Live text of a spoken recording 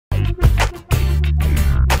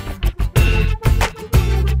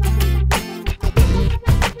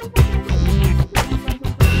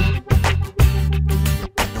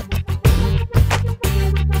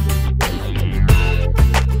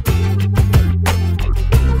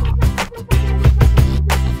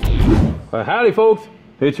Howdy folks,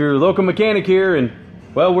 it's your local mechanic here, and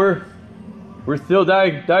well, we're still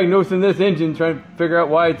diagnosing this engine, trying to figure out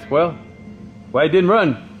why it didn't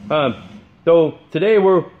run. So today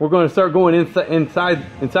we're going to start going inside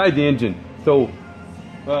the engine. So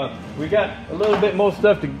we got a little bit more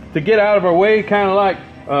stuff to get out of our way, kind of like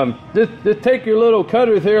just take your little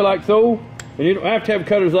cutters here like so, and you don't have to have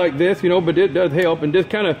cutters like this, you know, but it does help, and just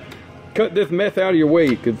kind of cut this mess out of your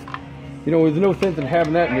way, because you know there's no sense in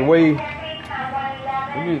having that in your way.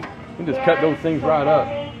 You can just cut those things right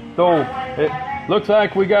up. So it looks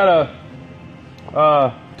like we got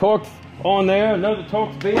a Torx on there, another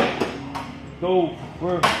Torx bit. So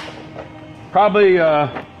we're probably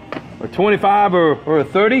a 25 or a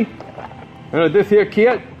 30. This here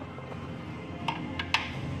kit.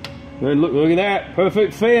 Look at that,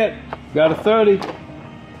 perfect fit. Got a 30.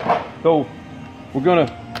 So we're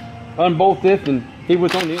gonna unbolt this and see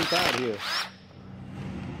what's on the inside here.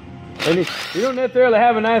 And you don't necessarily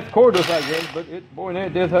have a nice cordless like this, but boy,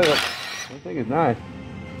 that does help. I think it's nice.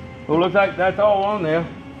 Well, looks like that's all on there.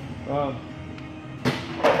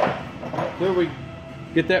 There we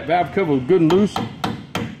get that valve cover good and loose,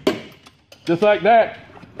 just like that.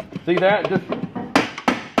 See that? Just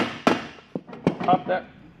pop that,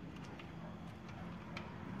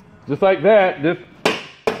 just like that. Just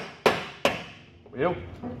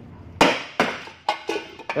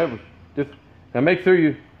now make sure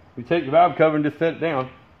you take the valve cover and just set it down.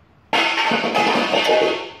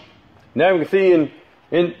 Now we can see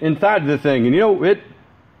inside this thing, and you know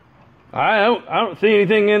I don't see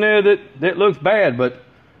anything in there that looks bad, but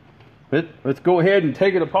let's go ahead and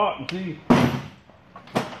take it apart and see.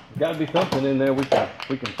 There's got to be something in there we can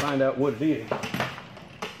find out what it is.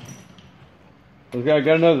 We've got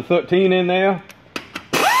another 13 in there.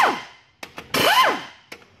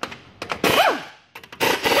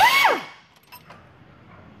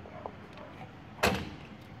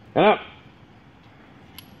 And up.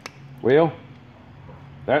 Well,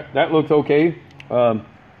 that looks okay. Well,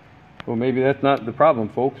 maybe that's not the problem,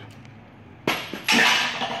 folks.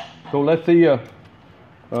 So let's see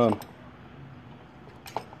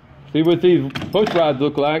what these push rods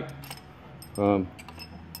look like.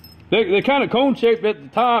 They're kind of cone shaped at the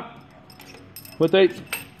top, but they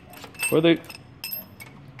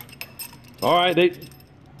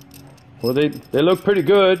look pretty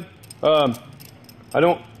good.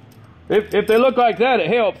 If they look like that, it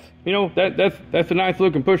helps. You know, that's a nice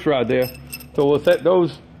looking push rod there. So we'll set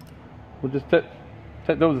those. We'll just set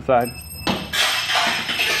those aside.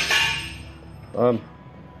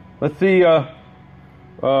 Let's see if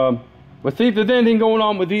there's anything going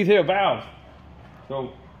on with these here valves.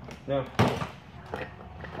 So now.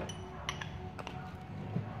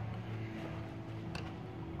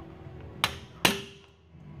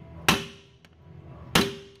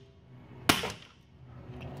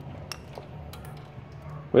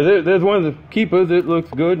 Well, there's one of the keepers. It looks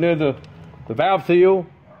good. And there's the valve seal.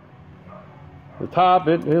 The top,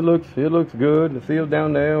 it looks good. The seal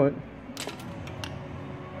down there.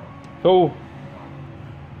 So,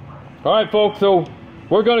 all right, folks. So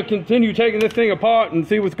we're going to continue taking this thing apart and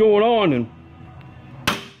see what's going on, and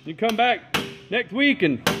you come back next week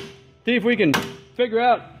and see if we can figure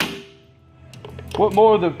out what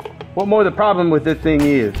more the problem with this thing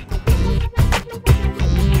is.